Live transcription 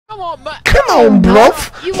Come on, man. Come on,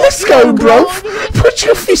 bruv. Let's go, bruv. Put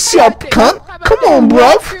your fists up, cunt. Come on,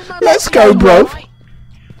 bruv. Let's go, bruv.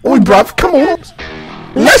 Oi, bruv, come on.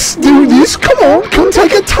 Let's do this. Come on, come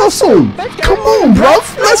take a tussle. Come on,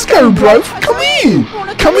 bruv. Let's go, bruv. Come here.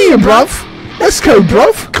 Come here, bruv. Let's go,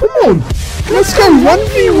 bruv. Come on. Let's go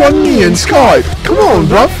 1v1 me and Sky. Come on,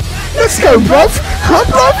 bruv. Let's go, bruv. Huh,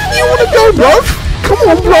 bruv? You wanna go, bruv? Come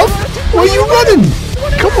on, bruv. Where you running?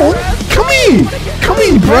 Come on. Come here. Come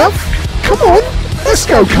here, bruv. Come on. Let's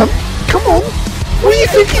go, come on. Where you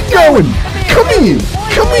think you're going? Come here.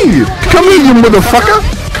 Come here. Come here, you motherfucker.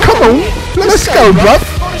 Come on. Let's go, bruv.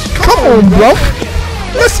 Come on, bruv.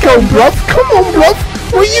 Let's go, bruv. Come on, bruv.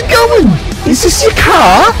 Where you going? Is this your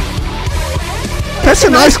car? That's a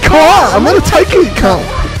nice car. I'm gonna take it, cunt.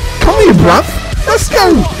 Come here, bruv. Let's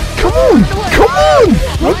go. Come on. Come on.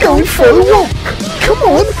 We're going for a walk. Come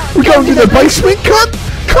on. We're going to the basement, cunt.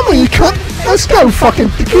 Come on, you cunt. Let's go, fucking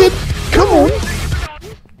kid. Come on.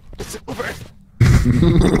 It's over.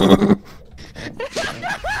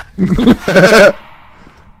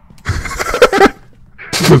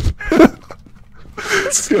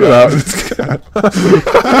 Let's get out. Let's get out.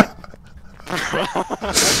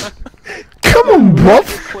 Come on,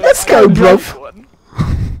 bruv. Let's go, bruv.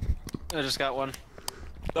 I just got one.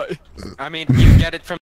 I mean, you get it from